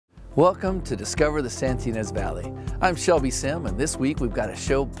Welcome to Discover the Ynez Valley. I'm Shelby Sim, and this week we've got a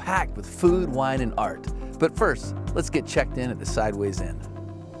show packed with food, wine, and art. But first, let's get checked in at the Sideways Inn.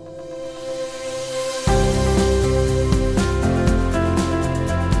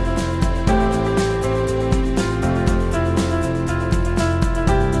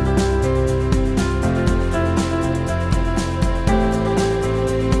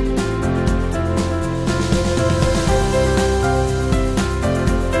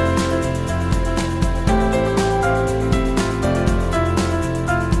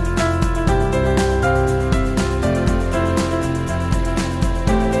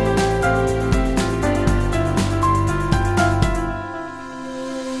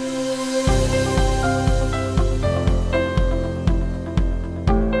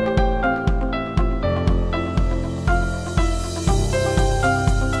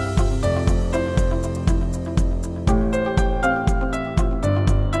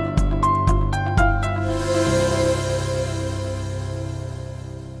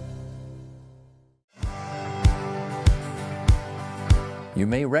 You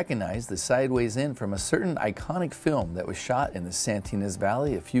may recognize the Sideways Inn from a certain iconic film that was shot in the Ynez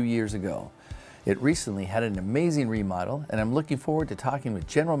Valley a few years ago. It recently had an amazing remodel, and I'm looking forward to talking with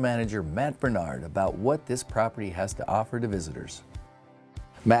General Manager Matt Bernard about what this property has to offer to visitors.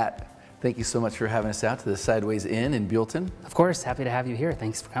 Matt, thank you so much for having us out to the Sideways Inn in Buellton. Of course, happy to have you here.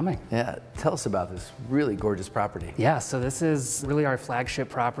 Thanks for coming. Yeah, tell us about this really gorgeous property. Yeah, so this is really our flagship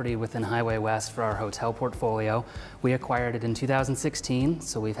property within Highway West for our hotel portfolio. We acquired it in 2016,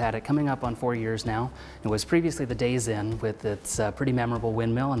 so we've had it coming up on 4 years now. It was previously the Days Inn with its pretty memorable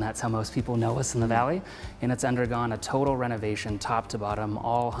windmill, and that's how most people know us in the valley. And it's undergone a total renovation, top to bottom,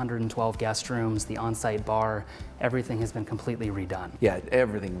 all 112 guest rooms, the on-site bar, everything has been completely redone. Yeah,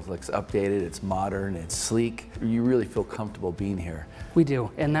 everything looks updated, it's modern, it's sleek. You really feel comfortable being here. We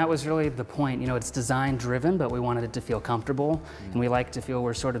do, and that was really the point. You know, it's design driven, but we wanted it to feel comfortable, and we like to feel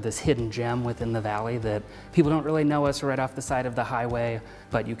we're sort of this hidden gem within the valley that people don't really know us right off the side of the highway,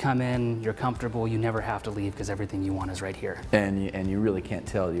 but you come in, you're comfortable, you never have to leave because everything you want is right here. And you really can't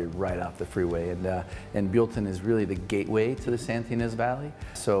tell, you're right off the freeway, and Buellton is really the gateway to the Ynez Valley.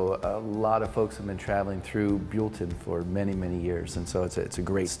 So a lot of folks have been traveling through Buellton for many, many years, and so it's a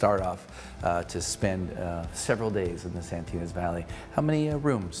great start off to spend several days in the Ynez Valley. How many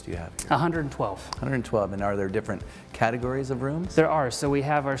rooms do you have here? 112. 112, and are there different categories of rooms? There are. So we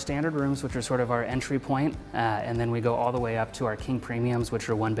have our standard rooms, which are sort of our entry point, and then we go all the way up to our King Premiums, which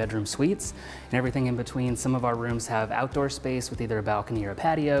are one-bedroom suites, and everything in between. Some of our rooms have outdoor space with either a balcony or a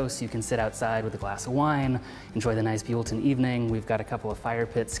patio, so you can sit outside with a glass of wine, enjoy the nice Buellton evening. We've got a couple of fire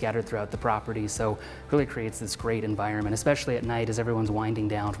pits scattered throughout the property, so it really creates this great environment, especially at night as everyone's winding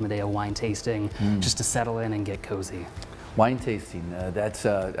down from a day of wine tasting, just to settle in and get cozy. Wine tasting,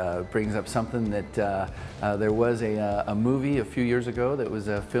 that brings up something that there was a movie a few years ago that was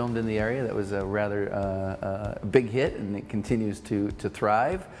filmed in the area that was a rather big hit, and it continues to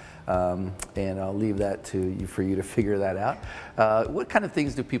thrive. And I'll leave that for you to figure that out. What kind of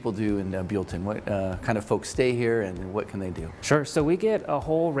things do people do in Buellton? What kind of folks stay here, and what can they do? Sure, so we get a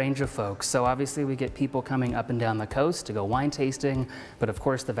whole range of folks. So obviously we get people coming up and down the coast to go wine tasting, but of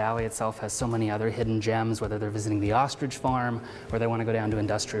course the valley itself has so many other hidden gems, whether they're visiting the ostrich farm or they want to go down to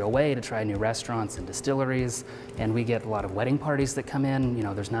Industrial Way to try new restaurants and distilleries. And we get a lot of wedding parties that come in. You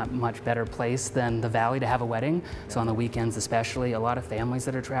know, there's not much better place than the valley to have a wedding. So on the weekends especially, a lot of families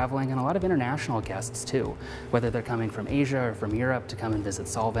that are traveling, and a lot of international guests too, whether they're coming from Asia or from Europe to come and visit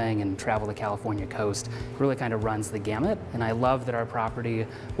Solvang and travel the California coast. It really kind of runs the gamut, and I love that our property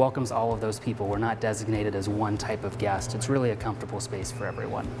welcomes all of those people. We're not designated as one type of guest. It's really a comfortable space for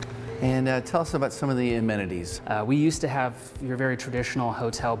everyone. And tell us about some of the amenities. We used to have your very traditional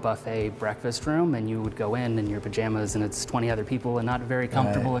hotel buffet breakfast room, and you would go in your pajamas and it's 20 other people and not a very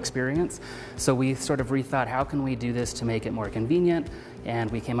comfortable experience. So we sort of rethought, how can we do this to make it more convenient?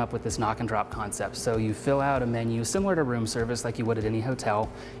 And we came up with this knock and drop concept. So you fill out a menu similar to room service like you would at any hotel.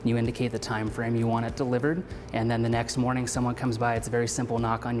 You indicate the time frame you want it delivered, and then the next morning someone comes by. It's a very simple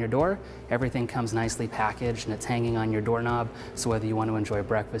knock on your door. Everything comes nicely packaged and it's hanging on your doorknob. So whether you want to enjoy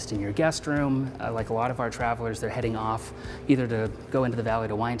breakfast in your guest room, like a lot of our travelers, they're heading off either to go into the valley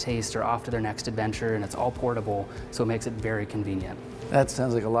to wine taste or off to their next adventure, and it's all portable, so it makes it very convenient. That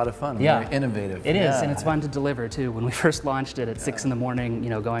sounds like a lot of fun. Yeah. Very innovative. It is, and it's fun to deliver too. When we first launched it at 6 in the morning, morning, you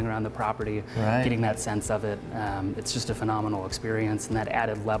know, going around the property, Right. getting that sense of it. It's just a phenomenal experience, and that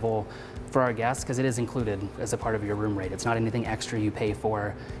added level for our guests, because it is included as a part of your room rate. It's not anything extra you pay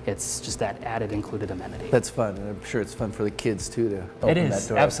for. It's just that added included amenity. That's fun, and I'm sure it's fun for the kids too to open that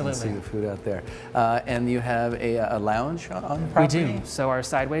door absolutely. and see the food out there. And you have a lounge on the We property? do. So our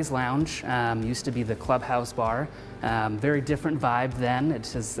Sideways Lounge used to be the clubhouse bar. Very different vibe then. It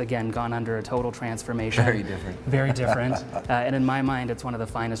has, again, gone under a total transformation. Very different. Very different. And in my mind, it's one of the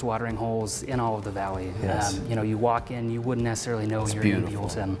finest watering holes in all of the valley. Yes. You know, you walk in, you wouldn't necessarily know you're in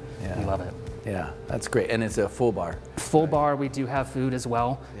Buellton. Yeah. We love it. Yeah, that's great. And it's a full bar. Full bar. We do have food as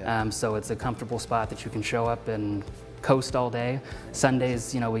well. Yeah. So it's a comfortable spot that you can show up and coast all day.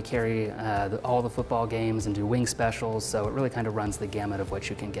 Sundays, you know, we carry all the football games and do wing specials, so it really kind of runs the gamut of what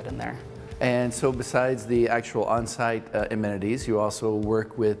you can get in there. And so besides the actual on-site amenities, you also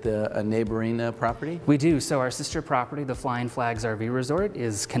work with a neighboring property? We do. So our sister property, the Flying Flags RV Resort,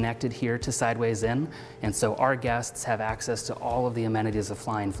 is connected here to Sideways Inn. And so our guests have access to all of the amenities of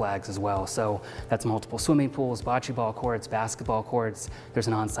Flying Flags as well. So that's multiple swimming pools, bocce ball courts, basketball courts. There's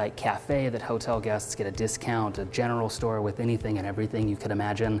an on-site cafe that hotel guests get a discount, a general store with anything and everything you could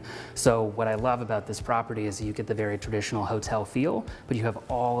imagine. So what I love about this property is you get the very traditional hotel feel, but you have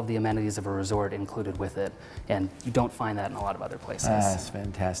all of the amenities of a resort included with it, and you don't find that in a lot of other places. That's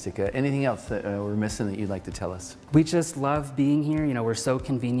fantastic. Anything else that we're missing that you'd like to tell us? We just love being here. You know, we're so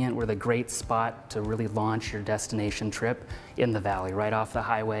convenient. We're the great spot to really launch your destination trip in the valley, right off the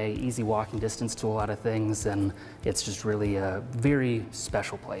highway, easy walking distance to a lot of things, and it's just really a very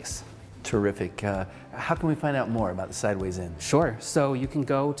special place. Terrific. How can we find out more about the Sideways Inn? Sure. So you can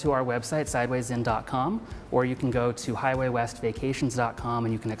go to our website, sidewaysinn.com, or you can go to highwaywestvacations.com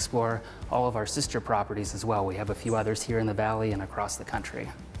and you can explore all of our sister properties as well. We have a few others here in the valley and across the country.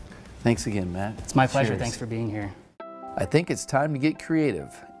 Thanks again, Matt. It's my pleasure. Cheers. Thanks for being here. I think it's time to get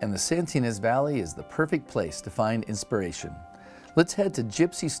creative, and the Ynez Valley is the perfect place to find inspiration. Let's head to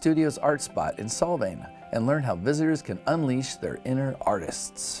Gypsy Studios Art Spot in Solvang and learn how visitors can unleash their inner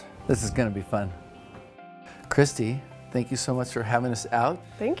artists. This is going to be fun. Christy, thank you so much for having us out.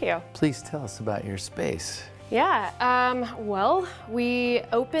 Thank you. Please tell us about your space. Yeah, well, we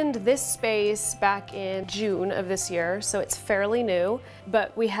opened this space back in June of this year, so it's fairly new,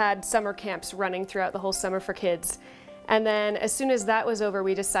 but we had summer camps running throughout the whole summer for kids. And then as soon as that was over,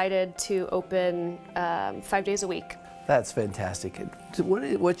 we decided to open 5 days a week. That's fantastic.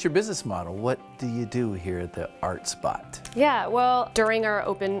 What's your business model? What do you do here at the Art Spot? Yeah, well, during our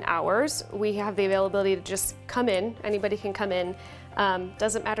open hours, we have the availability to just come in. Anybody can come in.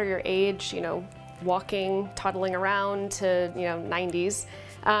 Doesn't matter your age, you know, walking, toddling around to, you know, 90s.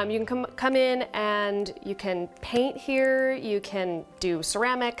 You can come in and you can paint here. You can do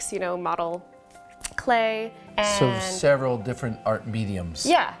ceramics, you know, model clay. So several different art mediums.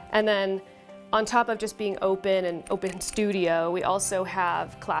 Yeah, and then on top of just being open and open studio, we also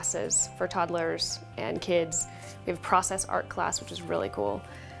have classes for toddlers and kids. We have a process art class, which is really cool.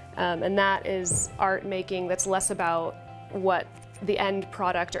 And that is art making that's less about what the end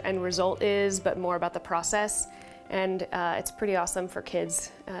product or end result is, but more about the process. And it's pretty awesome for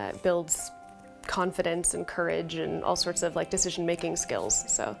kids. It builds confidence and courage and all sorts of like decision-making skills.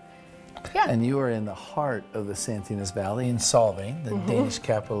 So, yeah. And you are in the heart of the Ynez Valley in Solvang, the Danish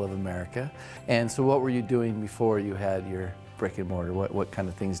capital of America. And so what were you doing before you had your brick and mortar? What kind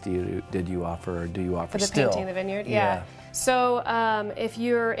of things did you offer, or do you offer for the still? painting the vineyard? Yeah. So if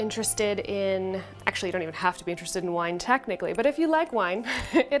you're interested in, actually you don't even have to be interested in wine technically, but if you like wine,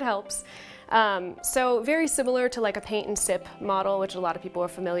 it helps. So very similar to like a paint and sip model, which a lot of people are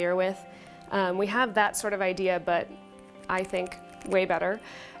familiar with. We have that sort of idea, but I think way better.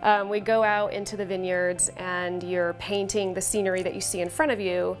 We go out into the vineyards and you're painting the scenery that you see in front of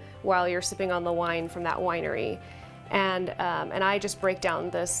you while you're sipping on the wine from that winery. And I just break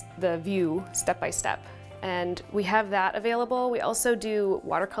down the view step by step. And we have that available. We also do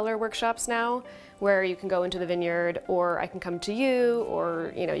watercolor workshops now where you can go into the vineyard, or I can come to you,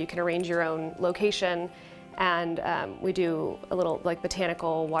 or you know, you can arrange your own location. And we do a little like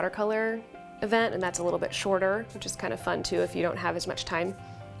botanical watercolor event, and that's a little bit shorter, which is kind of fun too if you don't have as much time.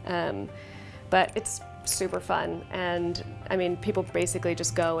 But it's super fun, and I mean, people basically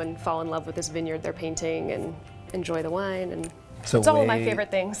just go and fall in love with this vineyard they're painting and enjoy the wine, and it's all of my favorite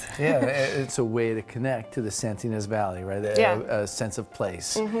things. Yeah, it's a way to connect to the Ynez Valley, right? A sense of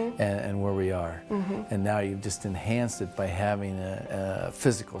place and where we are. And now you've just enhanced it by having a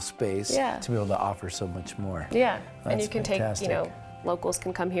physical space to be able to offer so much more. Yeah, That's and you can fantastic. take, you know, locals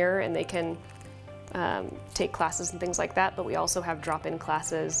can come here and they can take classes and things like that, but we also have drop-in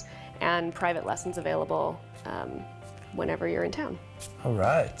classes and private lessons available whenever you're in town. All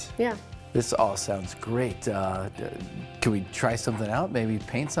right. Yeah. This all sounds great. Can we try something out? Maybe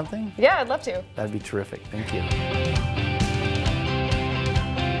paint something? Yeah, I'd love to. That'd be terrific. Thank you.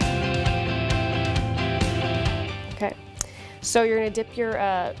 Okay. So you're going to dip your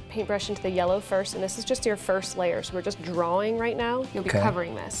paintbrush into the yellow first, and this is just your first layer. So we're just drawing right now. You'll be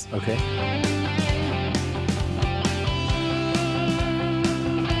covering this. Okay.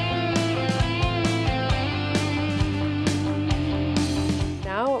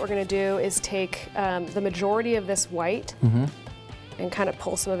 Now what we're going to do is take the majority of this white and kind of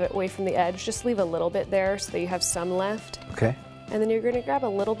pull some of it away from the edge. Just leave a little bit there so that you have some left. Okay. And then you're going to grab a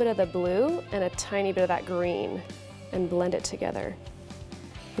little bit of the blue and a tiny bit of that green and blend it together.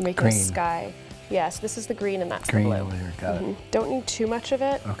 You make a sky. Yes, this is the green and that's the blue. Layer, got it. Don't need too much of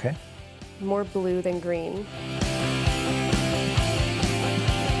it. Okay. More blue than green.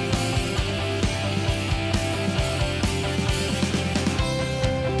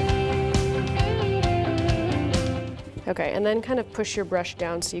 Okay, and then kind of push your brush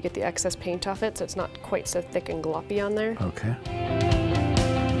down so you get the excess paint off it so it's not quite so thick and gloppy on there. Okay.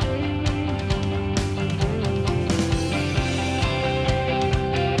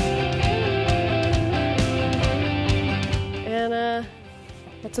 And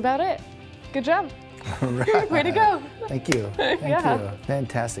that's about it. Good job. All right. Way to go. Thank you. Thank you.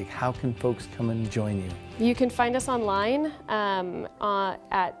 Fantastic. How can folks come and join you? You can find us online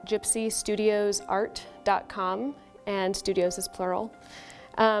at gypsystudiosart.com, and studios is plural.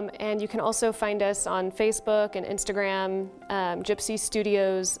 And you can also find us on Facebook and Instagram, Gypsy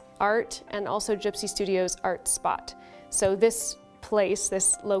Studios Art, and also Gypsy Studios Art Spot. So this place,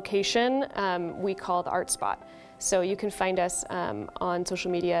 this location, we call the Art Spot. So you can find us on social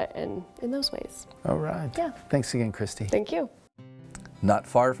media and in those ways. All right. Yeah. Thanks again, Christy. Thank you. Not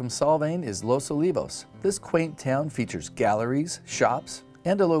far from Solvang is Los Olivos. This quaint town features galleries, shops,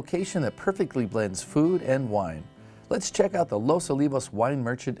 and a location that perfectly blends food and wine. Let's check out the Los Olivos Wine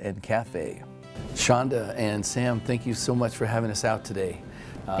Merchant and Cafe. Shonda and Sam, thank you so much for having us out today.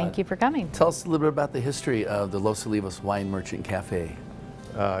 Thank you for coming. Tell us a little bit about the history of the Los Olivos Wine Merchant Cafe.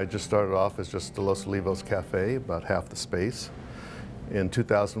 I just started off as just the Los Olivos Cafe, about half the space. In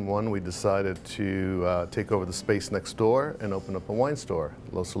 2001, we decided to take over the space next door and open up a wine store,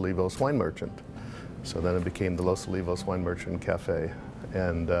 Los Olivos Wine Merchant. So then it became the Los Olivos Wine Merchant Cafe.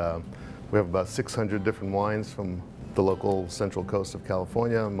 And we have about 600 different wines from the local central coast of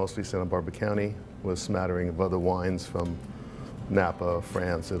California, mostly Santa Barbara County, with a smattering of other wines from Napa,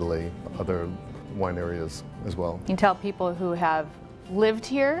 France, Italy, other wine areas as well. You can tell people who have lived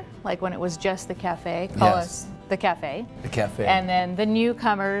here, like when it was just the cafe, call us the cafe. The cafe. And then the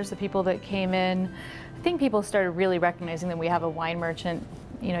newcomers, the people that came in, I think people started really recognizing that we have a wine merchant,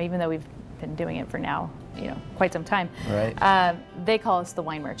 you know, even though we've been doing it for now, you know, quite some time. Right. They call us the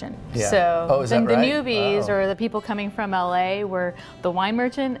wine merchant. Yeah. So is that the right? newbies or the people coming from LA were the wine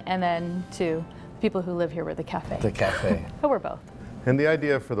merchant, and then to people who live here were the cafe. The cafe. But we're both. And the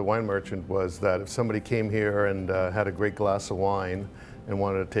idea for the wine merchant was that if somebody came here and had a great glass of wine and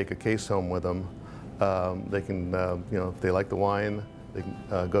wanted to take a case home with them, they can, you know, if they like the wine, they can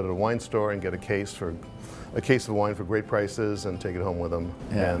go to the wine store and get a case of wine for great prices and take it home with them.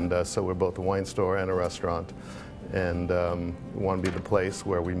 Yeah. And so we're both a wine store and a restaurant, and we want to be the place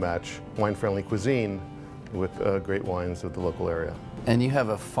where we match wine-friendly cuisine with great wines of the local area. And you have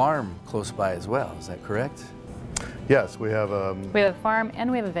a farm close by as well, is that correct? Yes, we have a farm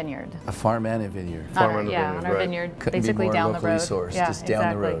and we have a vineyard. A farm and a vineyard. Farm and a yeah, vineyard, on our right. vineyard, Couldn't basically be more down the locally road. sourced, Yeah, just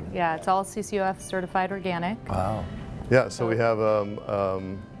down the road. Yeah, it's all CCOF certified organic. Wow. Yeah, so we have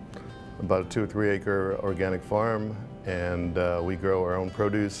about a 2 or 3 acre organic farm, and we grow our own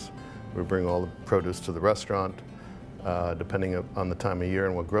produce. We bring all the produce to the restaurant. Depending on the time of year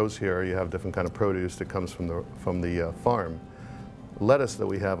and what grows here, you have different kind of produce that comes from the farm. Lettuce that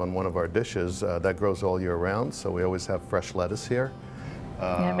we have on one of our dishes, that grows all year round, so we always have fresh lettuce here.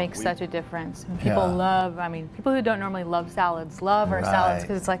 Yeah, it makes such a difference. People love, I mean, people who don't normally love salads love our salads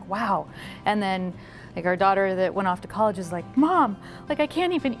because it's like, wow. And then, like, our daughter that went off to college is like, Mom, like, I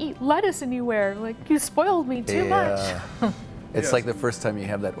can't even eat lettuce anywhere. Like, you spoiled me too much. It's like the first time you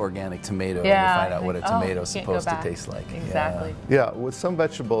have that organic tomato and you Yeah, find out what a like, tomato's can't go supposed to back. taste like. Exactly. Yeah, with some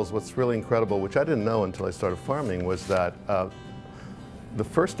vegetables, what's really incredible, which I didn't know until I started farming, was that the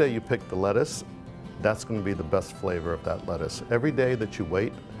first day you pick the lettuce, that's going to be the best flavor of that lettuce. Every day that you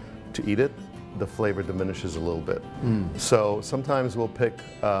wait to eat it, the flavor diminishes a little bit. So sometimes we'll pick,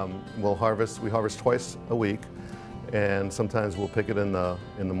 we harvest twice a week, and sometimes we'll pick it in the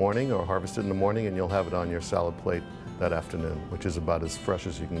morning or harvest it in the morning, and you'll have it on your salad plate that afternoon, which is about as fresh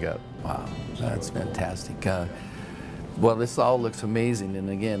as you can get. Wow, that's fantastic. Well, this all looks amazing,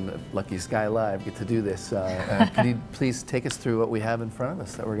 and again, Lucky Sky Live get to do this. Can you please take us through what we have in front of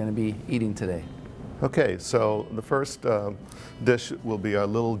us that we're going to be eating today? Okay, so the first dish will be our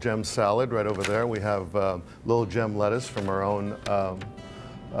little gem salad right over there. We have little gem lettuce from our own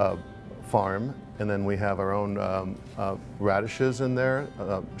farm, and then we have our own radishes in there,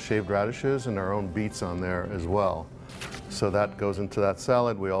 shaved radishes, and our own beets on there as well. So that goes into that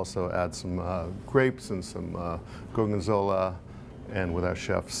salad. We also add some grapes and some gorgonzola, and with our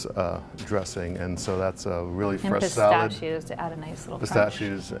chef's dressing. And so that's a really fresh salad. And pistachios to add a nice little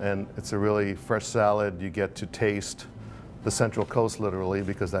pistachios, crunch. and it's a really fresh salad. You get to taste the Central Coast literally,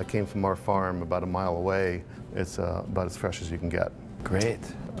 because that came from our farm about a mile away. It's about as fresh as you can get. Great.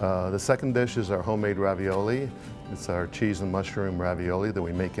 The second dish is our homemade ravioli. It's our cheese and mushroom ravioli that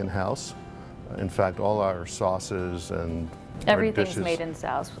we make in-house. In fact, all our sauces and everything's made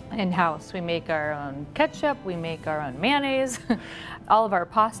in-house. We make our own ketchup, we make our own mayonnaise, all of our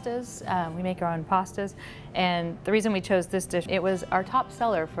pastas, we make our own pastas. And the reason we chose this dish, it was our top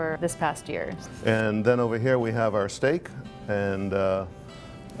seller for this past year. And then over here we have our steak, and the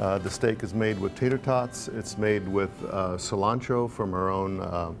steak is made with tater tots. It's made with cilantro from our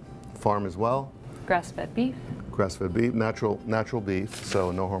own farm as well. Grass-fed beef. Grass-fed beef, natural beef,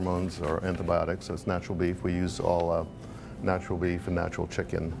 so no hormones or antibiotics, so it's natural beef. We use all natural beef and natural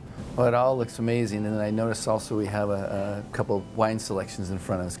chicken. Well, it all looks amazing, and I noticed also we have a couple of wine selections in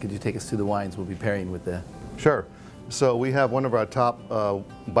front of us. Could you take us through the wines we'll be pairing with the... Sure. So we have one of our top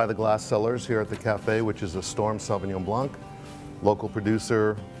by the glass cellars here at the cafe, which is a Storm Sauvignon Blanc. Local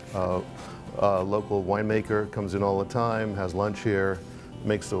producer, local winemaker, comes in all the time, has lunch here,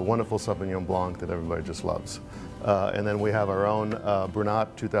 makes a wonderful Sauvignon Blanc that everybody just loves. And then we have our own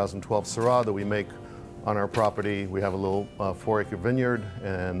Brunat 2012 Syrah that we make on our property. We have a little 4-acre vineyard,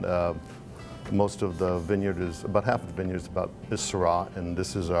 and most of the vineyard is, about half of the vineyard is Syrah, and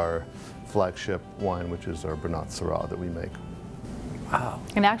this is our flagship wine, which is our Brunat Syrah that we make. Wow.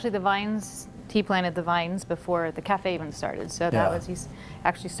 And actually the vines, he planted the vines before the cafe even started, so that was, he's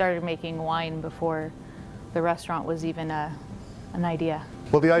actually started making wine before the restaurant was even an idea.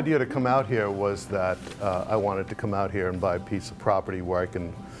 Well, the idea to come out here was that I wanted to come out here and buy a piece of property where I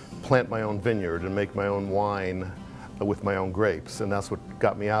can plant my own vineyard and make my own wine with my own grapes, and that's what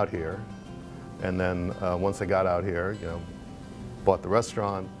got me out here. And then once I got out here, you know, bought the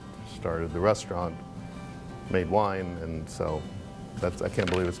restaurant, started the restaurant, made wine, and so that's, I can't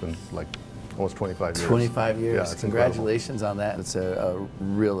believe it's been like almost 25 years. 25 years. Yeah, it's Congratulations on that. It's a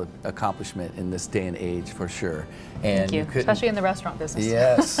real accomplishment in this day and age, for sure. And Thank you, especially in the restaurant business.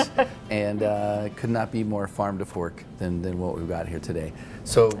 Yes, and could not be more farm to fork than what we've got here today.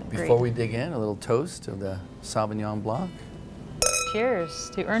 So before we dig in, a little toast of the Sauvignon Blanc.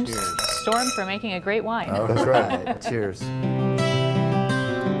 Cheers to Ernst Storm for making a great wine. All That's right. Cheers.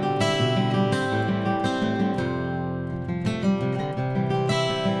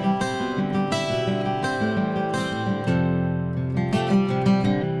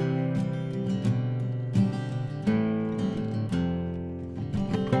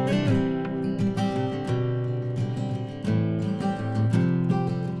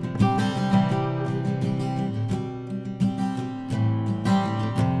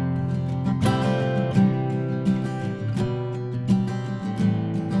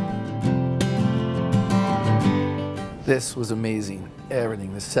 This was amazing.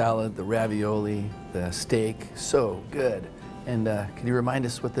 Everything, the salad, the ravioli, the steak, so good. And can you remind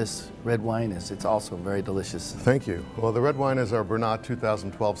us what this red wine is? It's also very delicious. Thank you. Well, the red wine is our Brunat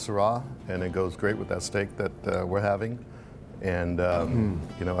 2012 Syrah, and it goes great with that steak that we're having. And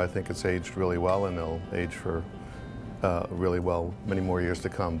you know, I think it's aged really well, and it'll age for really well many more years to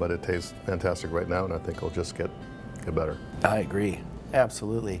come. But it tastes fantastic right now, and I think it'll just get better. I agree.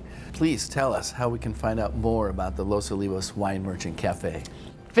 Absolutely. Please tell us how we can find out more about the Los Olivos Wine Merchant Cafe.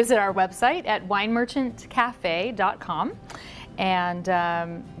 Visit our website at winemerchantcafe.com, and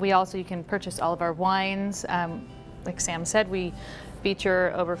you can purchase all of our wines. Like Sam said, we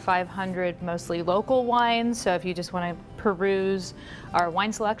feature over 500 mostly local wines, so if you just want to peruse our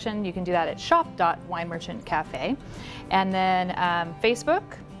wine selection, you can do that at shop.winemerchantcafe. And then Facebook,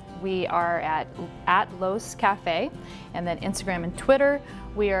 we are at Los Cafe, and then Instagram and Twitter,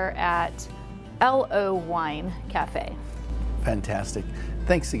 we are at LO Wine Cafe. Fantastic.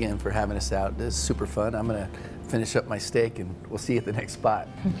 Thanks again for having us out. This is super fun. I'm going to finish up my steak, and we'll see you at the next spot.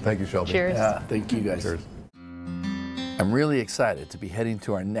 Thank you, Shelby. Cheers. Yeah, thank you guys. Cheers. I'm really excited to be heading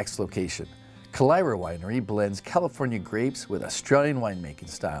to our next location. Kalira Winery blends California grapes with Australian winemaking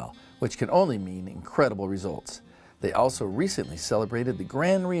style, which can only mean incredible results. They also recently celebrated the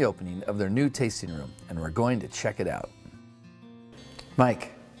grand reopening of their new tasting room, and we're going to check it out.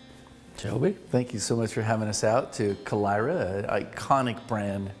 Mike. Shelby. Thank you so much for having us out to Calira, an iconic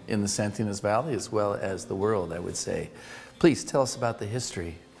brand in the Santa Ynez Valley as well as the world, I would say. Please tell us about the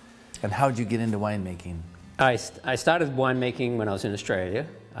history and how did you get into winemaking? I started winemaking when I was in Australia.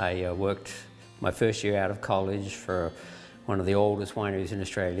 I worked my first year out of college for one of the oldest wineries in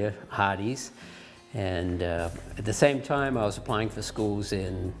Australia, Hardy's. And at the same time, I was applying for schools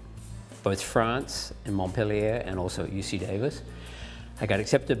in both France, in Montpellier, and also at UC Davis. I got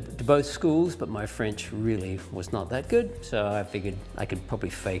accepted to both schools, but my French really was not that good, so I figured I could probably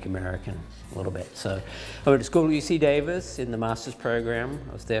fake American a little bit. So I went to school at UC Davis in the master's program.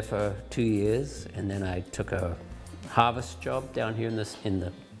 I was there for 2 years, and then I took a harvest job down here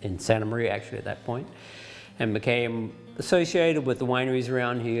in Santa Maria, actually, at that point, and became associated with the wineries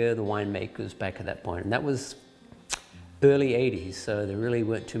around here, the winemakers back at that point. And that was early 80s, so there really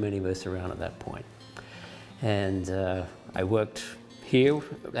weren't too many of us around at that point. And I worked here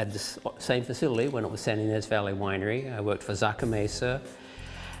at this same facility when it was Santa Ynez Valley Winery. I worked for Zaca Mesa,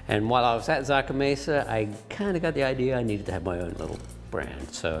 and while I was at Zaca Mesa, I kind of got the idea I needed to have my own little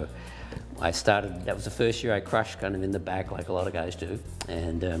brand. So I started, that was the first year I crushed kind of in the back like a lot of guys do,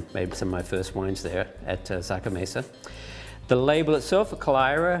 and made some of my first wines there at Zaca Mesa. The label itself,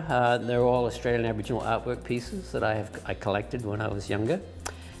 Calira, they're all Australian Aboriginal artwork pieces that I collected when I was younger.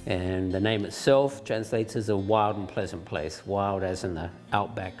 And the name itself translates as a wild and pleasant place. Wild as in the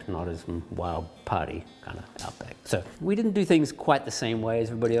outback, not as in wild party kind of outback. So we didn't do things quite the same way as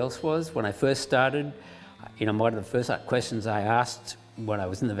everybody else was. When I first started, you know, one of the first questions I asked when I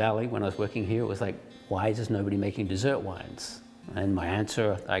was in the valley, when I was working here, was like, why is there nobody making dessert wines? And my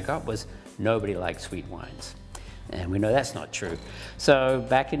answer I got was, nobody likes sweet wines. And we know that's not true. So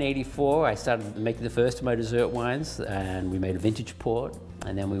back in '84, I started making the first of my dessert wines, and we made a vintage port,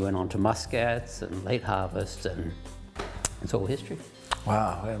 and then we went on to muscats and late harvest, and it's all history.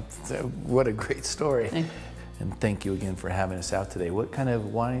 Wow, what a great story. And thank you again for having us out today. What kind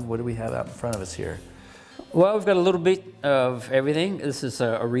of wine, what do we have out in front of us here? Well, we've got a little bit of everything. This is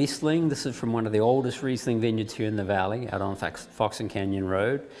a Riesling. This is from one of the oldest Riesling vineyards here in the valley, out on Fox and Canyon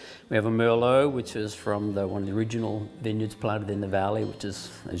Road. We have a Merlot, which is from one of the original vineyards planted in the valley, which is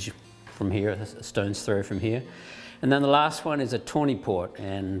from here, a stone's throw from here. And then the last one is a Tawny Port.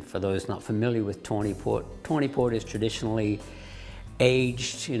 And for those not familiar with Tawny Port is traditionally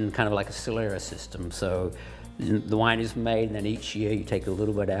aged in kind of like a Solera system. So the wine is made, and then each year you take a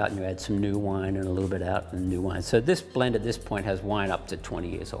little bit out and you add some new wine and a little bit out and new wine. So this blend at this point has wine up to 20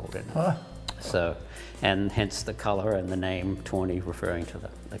 years old in it. Huh. So, and hence the color and the name Tawny referring to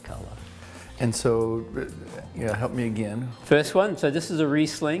the color. And so, help me again. First one, so this is a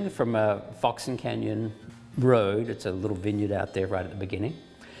Riesling from Fox and Canyon Road. It's a little vineyard out there right at the beginning.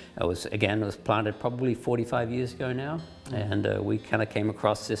 It was planted probably 45 years ago now, and we kind of came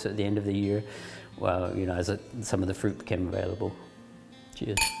across this at the end of the year. Well, you know, as some of the fruit became available.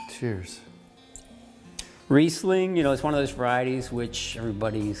 Cheers. Cheers. Riesling, you know, it's one of those varieties which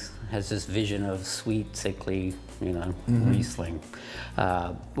everybody has this vision of sweet, sickly, you know, Riesling.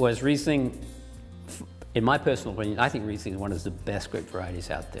 Whereas Riesling, in my personal opinion, I think Riesling is one of the best grape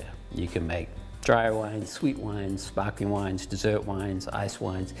varieties out there. You can make dry wines, sweet wines, sparkling wines, dessert wines, ice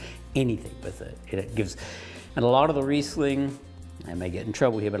wines, anything with it. It gives, and a lot of the Riesling, I may get in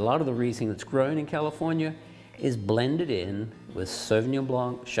trouble here, but a lot of the Riesling that's grown in California is blended in with Sauvignon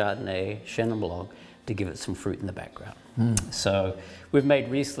Blanc, Chardonnay, Chenin Blanc to give it some fruit in the background. So we've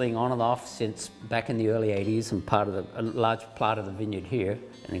made Riesling on and off since back in the early 80s, and a large part of the vineyard here,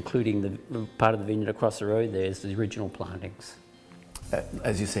 and including the part of the vineyard across the road there is the original plantings.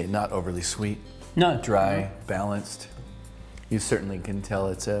 As you say, not overly sweet. No. Dry, balanced. You certainly can tell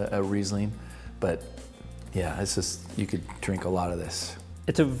it's a Riesling, but yeah, it's just, you could drink a lot of this.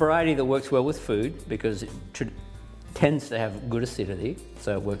 It's a variety that works well with food because it tends to have good acidity,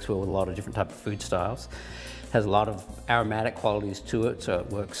 so it works well with a lot of different types of food styles. It has a lot of aromatic qualities to it, so it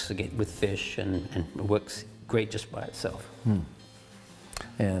works again with fish, and it works great just by itself.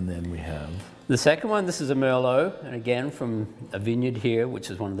 And then we have the second one. This is a Merlot, and again from a vineyard here, which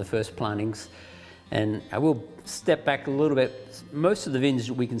is one of the first plantings. And I will step back a little bit. Most of the vineyards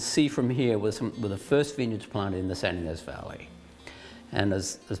that we can see from here were the first vineyards planted in the Santa Ynez Valley. And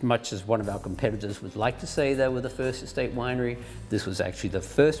as much as one of our competitors would like to say they were the first estate winery, this was actually the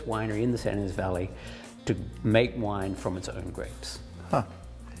first winery in the Santa Ynez Valley to make wine from its own grapes. Huh.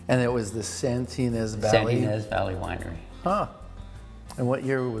 And it was the Santa Ynez Valley? Santa Ynez Valley Winery. Huh. And what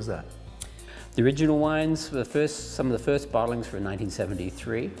year was that? The original wines, some of the first bottlings were in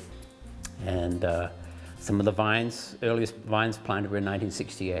 1973. And some of the earliest vines planted were in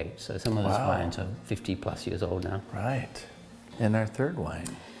 1968. So some of those vines are 50 plus years old now. Right. And our third wine.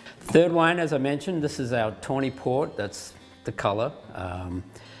 Third wine, as I mentioned, this is our tawny port. That's the color.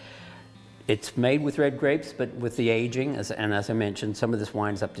 It's made with red grapes, but with the aging, and as I mentioned, some of this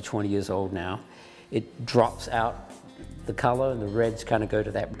wine is up to 20 years old now. It drops out the color, and the reds kind of go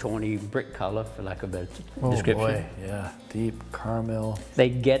to that tawny brick color, for lack of a better description. Oh boy, yeah, deep caramel. They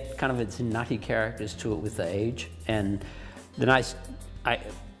get kind of its nutty characters to it with the age, and the nice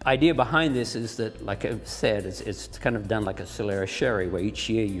idea behind this is that, like I said, it's kind of done like a Solera sherry, where each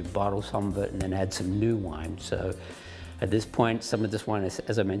year you bottle some of it and then add some new wine. So at this point, some of this wine,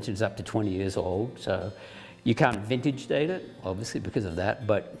 as I mentioned, is up to 20 years old. So you can't vintage date it, obviously, because of that,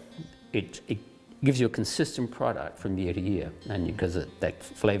 but it gives you a consistent product from year to year. And because that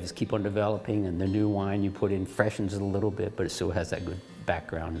flavors keep on developing, and the new wine you put in freshens it a little bit, but it still has that good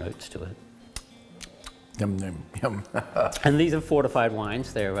background notes to it. Yum, yum, yum. And these are fortified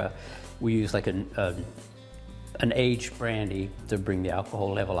wines. We use like an aged brandy to bring the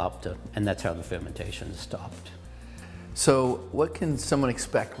alcohol level up to, and that's how the fermentation is stopped. So what can someone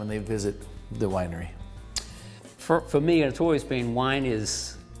expect when they visit the winery? For me, it's always been wine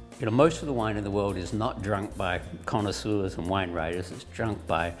is, most of the wine in the world is not drunk by connoisseurs and wine writers. It's drunk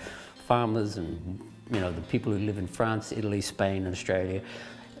by farmers and, the people who live in France, Italy, Spain, and Australia.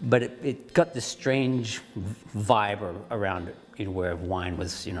 But it got this strange vibe around it, where wine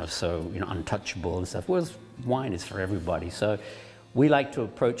was, so, untouchable and stuff. Whereas wine is for everybody. So we like to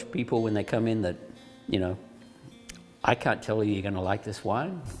approach people when they come in that, I can't tell you you're going to like this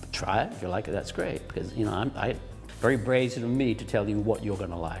wine. Try it. If you like it, that's great. Because, very brazen of me to tell you what you're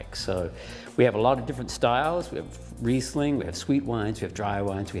going to like. So we have a lot of different styles. We have Riesling, we have sweet wines, we have dry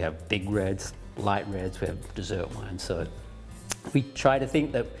wines, we have big reds, light reds, we have dessert wines. So we try to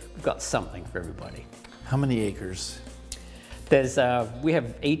think that we've got something for everybody. How many acres? We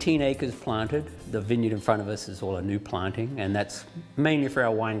have 18 acres planted. The vineyard in front of us is all a new planting, and that's mainly for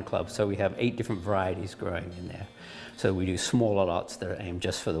our wine club. So we have 8 different varieties growing in there. So we do smaller lots that are aimed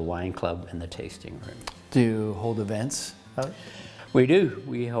just for the wine club and the tasting room. Do you hold events? We do.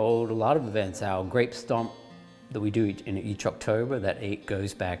 We hold a lot of events. Our grape stomp that we do in each October, that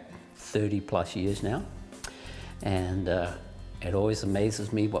goes back 30 plus years now. And it always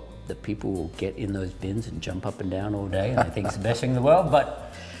amazes me what the people will get in those bins and jump up and down all day, and they think it's the best thing in the world.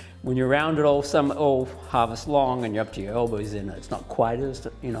 But when you're around it all harvest long and you're up to your elbows in it, it's not quite as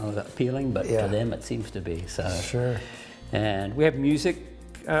appealing, but to them it seems to be. So sure. And we have music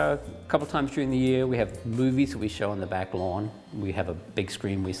a couple times during the year. We have movies that we show on the back lawn. We have a big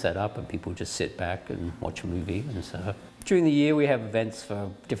screen we set up, and people just sit back and watch a movie. And so during the year we have events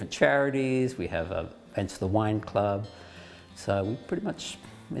for different charities. We have events for the wine club. So we pretty much,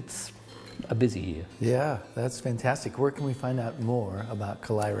 it's a busy year. Yeah, that's fantastic. Where can we find out more about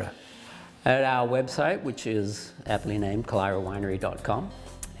Kalira? At our website, which is aptly named kalirawinery.com,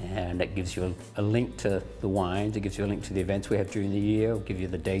 and it gives you a link to the wines. It gives you a link to the events we have during the year. It'll give you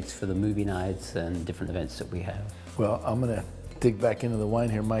the dates for the movie nights and different events that we have. Well, I'm going to dig back into the wine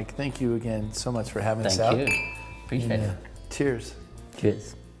here, Mike. Thank you again so much for having us out. Thank you. Appreciate it. Cheers.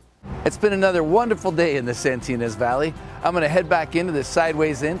 Cheers. It's been another wonderful day in the Ynez Valley. I'm going to head back into the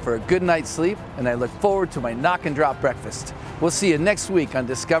Sideways Inn for a good night's sleep, and I look forward to my knock and drop breakfast. We'll see you next week on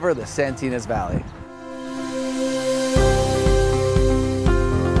Discover the Ynez Valley.